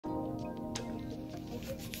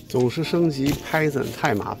总是升级 Python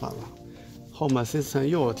太麻烦了。Home Assistant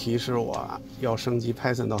又提示我要升级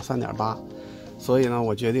Python 到 3.8， 所以呢，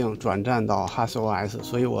我决定转战到 HassOS，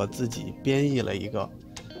 所以我自己编译了一个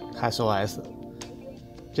HassOS。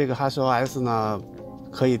这个 HassOS 呢，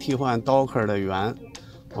可以替换 Docker 的源，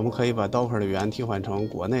我们可以把 Docker 的源替换成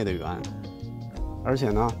国内的源，而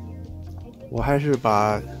且呢，我还是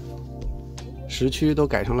把时区都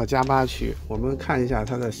改成了+8区。我们看一下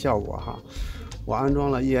它的效果哈。我安装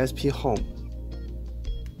了 ESP Home，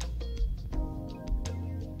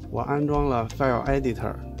 我安装了 File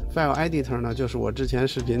Editor。File Editor 呢，就是我之前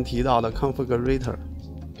视频提到的 Configurator。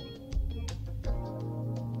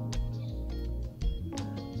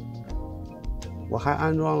我还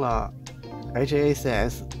安装了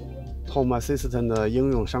HassOS Home Assistant 的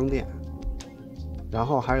应用商店，然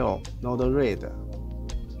后还有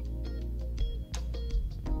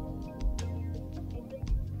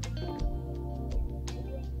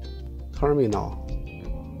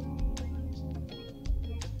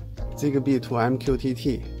to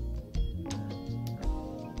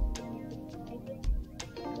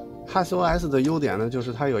MQTT。HassOS 的优点呢，就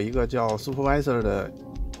是它有一个叫 Supervisor 的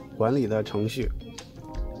管理的程序。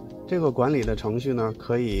这个管理的程序呢，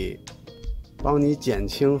可以帮你减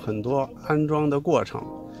轻很多安装的过程。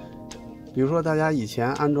比如说大家以前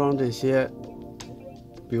安装这些，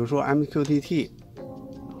比如说 MQTT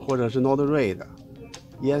或者是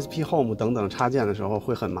Node-RED、ESP Home 等等插件的时候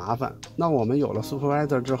会很麻烦。那我们有了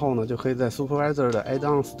Supervisor 之后呢，就可以在 Supervisor 的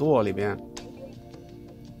Add-on Store 里边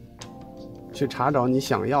去查找你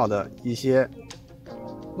想要的一些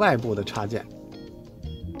外部的插件。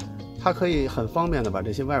它可以很方便的把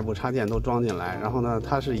这些外部插件都装进来，然后呢，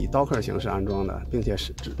它是以 Docker 形式安装的，并且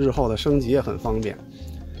是日后的升级也很方便。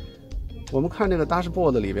我们看这个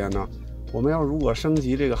Dashboard 里边呢，我们要如果升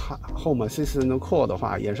级这个 Home Assistant Core 的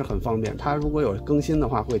话，也是很方便。它如果有更新的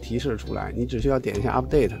话，会提示出来，你只需要点一下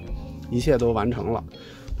Update， 一切都完成了，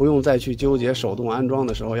不用再去纠结手动安装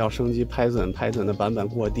的时候要升级 Python 的版本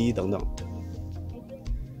过低等等。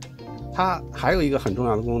它还有一个很重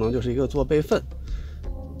要的功能，就是一个做备份。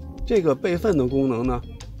这个备份的功能呢，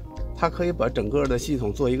它可以把整个的系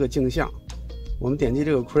统做一个镜像。我们点击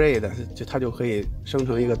这个 Create， 它就可以生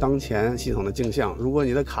成一个当前系统的镜像。如果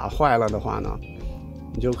你的卡坏了的话呢，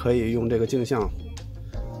你就可以用这个镜像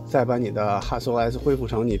再把你的 HassOS 恢复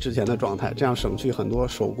成你之前的状态，这样省去很多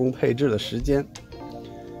手工配置的时间。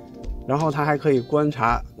然后它还可以观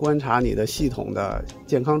察你的系统的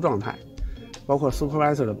健康状态，包括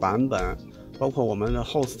Supervisor 的版本，包括我们的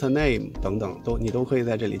host name 等等，你都可以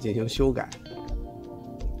在这里进行修改。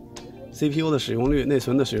CPU 的使用率、内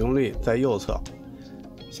存的使用率在右侧。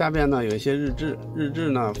下边呢有一些日志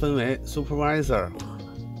呢分为 Supervisor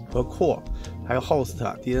和 Core， 还有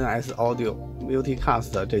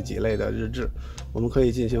Host、DNS、Audio、Multicast 这几类的日志，我们可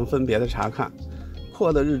以进行分别的查看。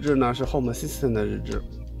Core 的日志呢是 Home Assistant 的日志，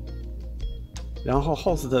然后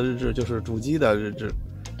Host 的日志就是主机的日志。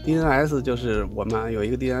DNS 就是我们有一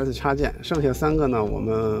个 DNS 插件，剩下3个呢，我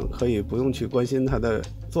们可以不用去关心它的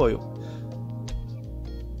作用。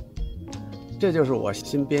这就是我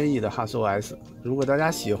新编译的 HassOS。如果大家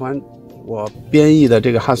喜欢我编译的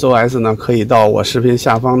这个 HassOS 呢，可以到我视频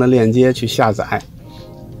下方的链接去下载。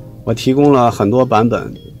我提供了很多版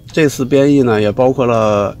本，这次编译呢也包括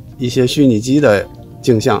了一些虚拟机的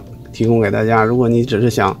镜像提供给大家。如果你只是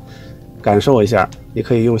想感受一下，你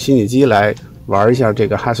可以用虚拟机来玩一下这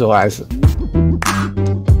个 HassOS。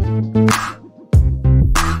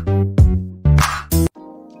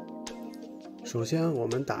首先，我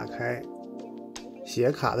们打开写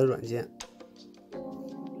卡的软件，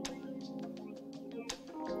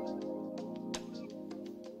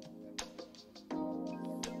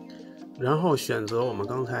然后选择我们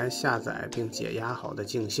刚才下载并解压好的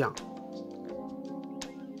镜像，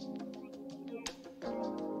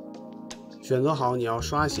选择好你要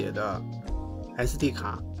刷写的 SD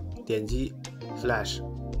卡，点击 Flash，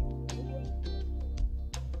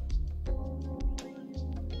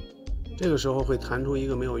 这个时候会弹出一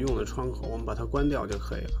个没有用的窗口，我们把它关掉就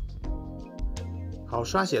可以了。好，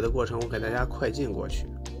刷写的过程我给大家快进过去。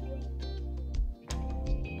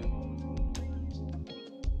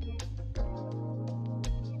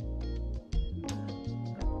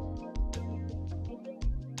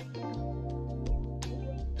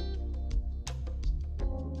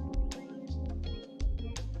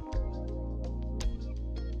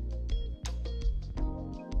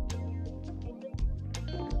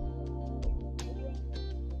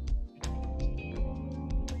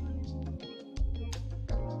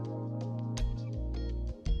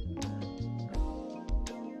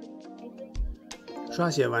刷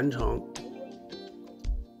写完成，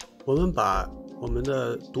我们把我们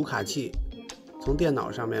的读卡器从电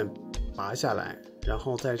脑上面拔下来，然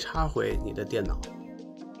后再插回你的电脑。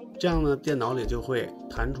这样呢，电脑里就会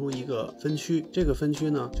弹出一个分区，这个分区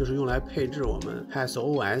呢就是用来配置我们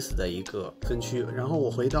HassOS 的一个分区。然后我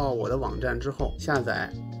回到我的网站之后，下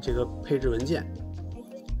载这个配置文件，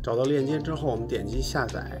找到链接之后，我们点击下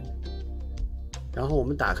载，然后我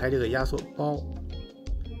们打开这个压缩包，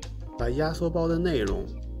把压缩包的内容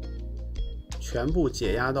全部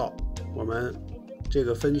解压到我们这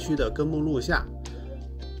个分区的根目录下。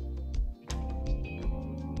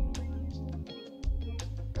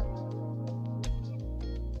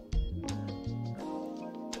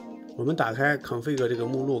我们打开 config 这个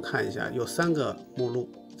目录看一下，有3个目录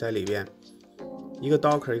在里边，一个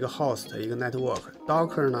Docker， 一个 Host， 一个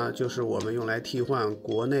Network。Docker 呢，就是我们用来替换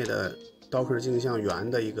国内的 Docker 镜像源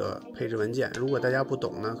的一个配置文件。如果大家不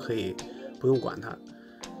懂呢，可以不用管它。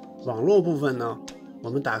网络部分呢，我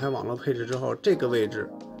们打开网络配置之后，这个位置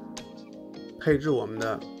配置我们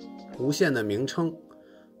的无线的名称，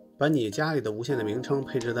把你家里的无线的名称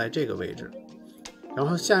配置在这个位置。然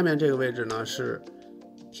后下面这个位置呢是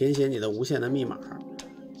填写你的无线的密码，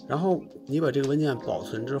然后你把这个文件保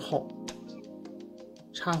存之后，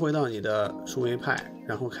插回到你的树莓派，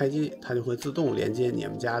然后开机，它就会自动连接你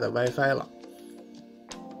们家的 WiFi 了。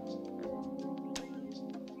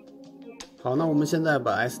好，那我们现在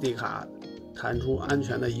把 SD 卡弹出，安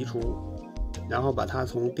全的移除，然后把它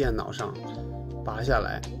从电脑上拔下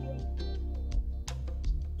来，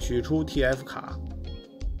取出 TF 卡，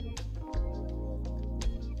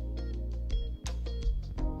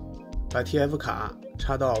把 TF 卡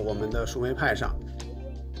插到我们的树莓派上。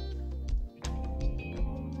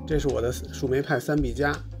这是我的树莓派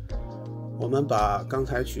3B+，我们把刚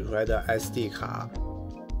才取出来的 SD 卡、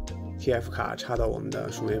TF 卡插到我们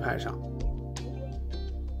的树莓派上。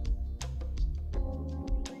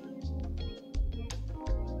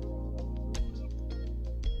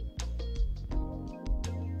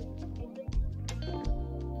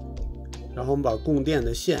然后我们把供电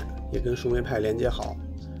的线也跟树莓派连接好，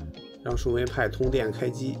让树莓派通电开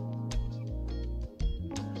机。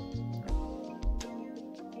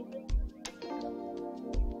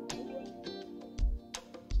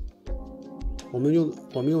我们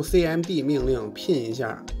用 cmd 命令拼一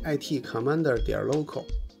下 itcommander.local，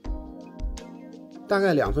 大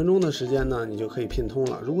概2分钟的时间呢，你就可以拼通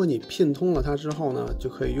了。如果你拼通了它之后呢，就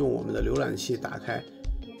可以用我们的浏览器打开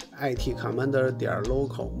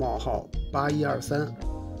itcommander.local:8123。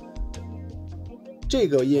这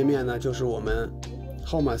个页面呢，就是我们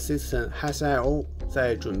Home Assistant HassIO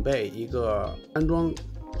在准备一个安装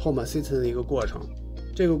Home Assistant 的一个过程。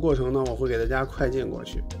这个过程呢，我会给大家快进过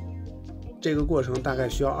去。这个过程大概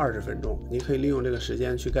需要20分钟，你可以利用这个时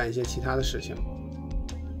间去干一些其他的事情。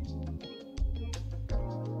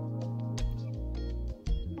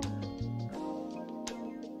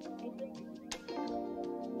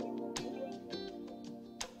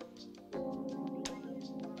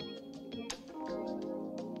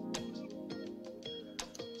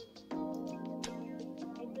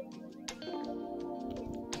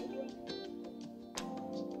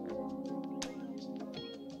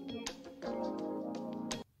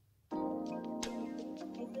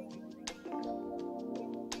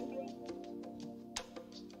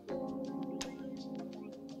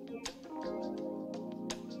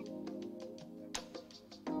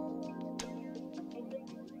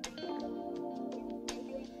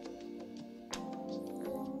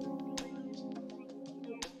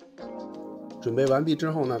准备完毕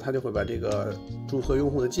之后呢，它就会把这个注册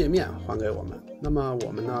用户的界面还给我们。那么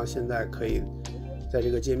我们呢，现在可以在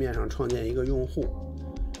这个界面上创建一个用户，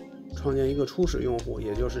创建一个初始用户，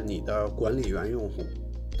也就是你的管理员用户。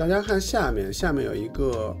大家看下面有一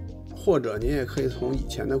个，或者您也可以从以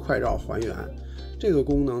前的快照还原。这个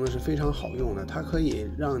功能呢是非常好用的，它可以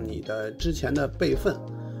让你的之前的备份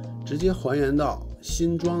直接还原到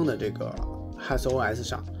新装的这个 HassOS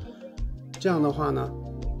上。这样的话呢，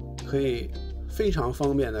可以非常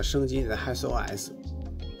方便的升级你的 HassOS。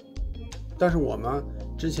但是我们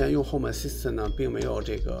之前用 Home Assistant 呢，并没有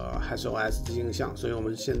这个 HassOS 的镜像，所以我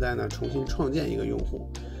们现在呢重新创建一个用户。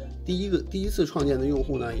第一次创建的用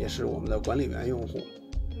户呢，也是我们的管理员用户。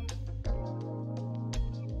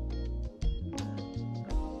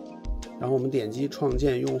然后我们点击创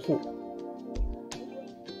建用户，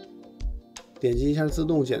点击一下自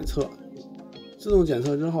动检测。自动检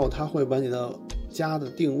测之后，它会把你的家的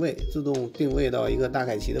定位自动定位到一个大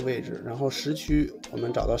概齐的位置，然后时区我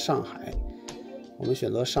们找到上海，我们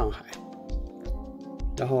选择上海，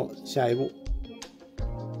然后下一步，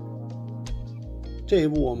这一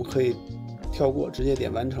步我们可以跳过，直接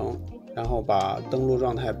点完成，然后把登录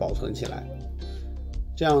状态保存起来。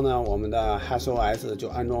这样呢，我们的 HassOS 就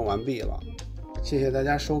安装完毕了。谢谢大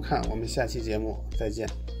家收看，我们下期节目再见。